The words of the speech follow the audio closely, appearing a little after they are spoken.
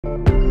I'm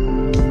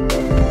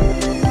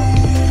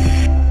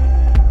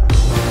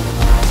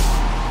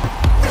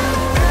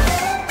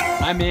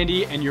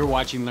Andy and you're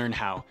watching Learn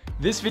How.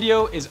 This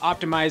video is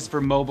optimized for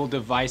mobile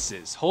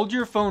devices. Hold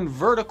your phone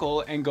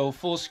vertical and go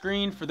full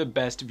screen for the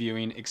best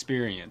viewing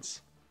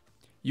experience.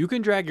 You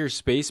can drag your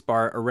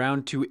spacebar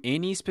around to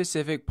any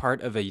specific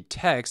part of a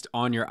text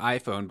on your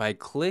iPhone by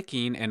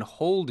clicking and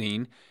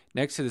holding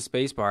next to the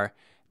spacebar,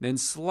 then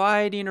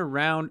sliding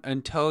around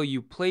until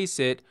you place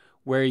it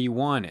where you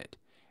want it.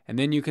 And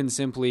then you can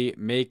simply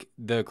make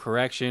the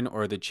correction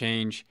or the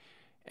change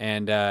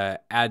and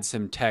add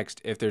some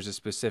text if there's a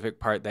specific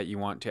part that you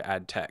want to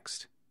add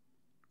text.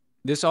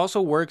 This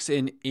also works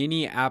in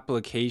any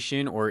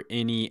application or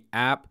any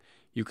app.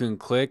 You can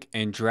click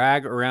and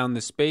drag around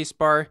the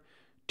spacebar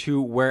to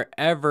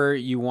wherever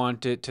you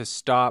want it to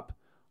stop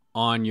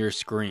on your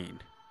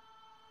screen.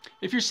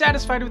 If you're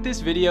satisfied with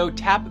this video,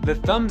 tap the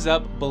thumbs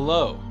up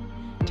below.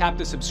 Tap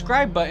the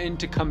subscribe button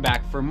to come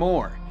back for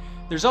more.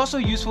 There's also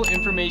useful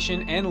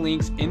information and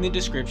links in the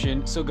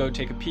description, so go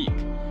take a peek.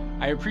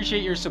 I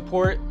appreciate your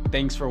support.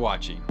 Thanks for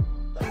watching.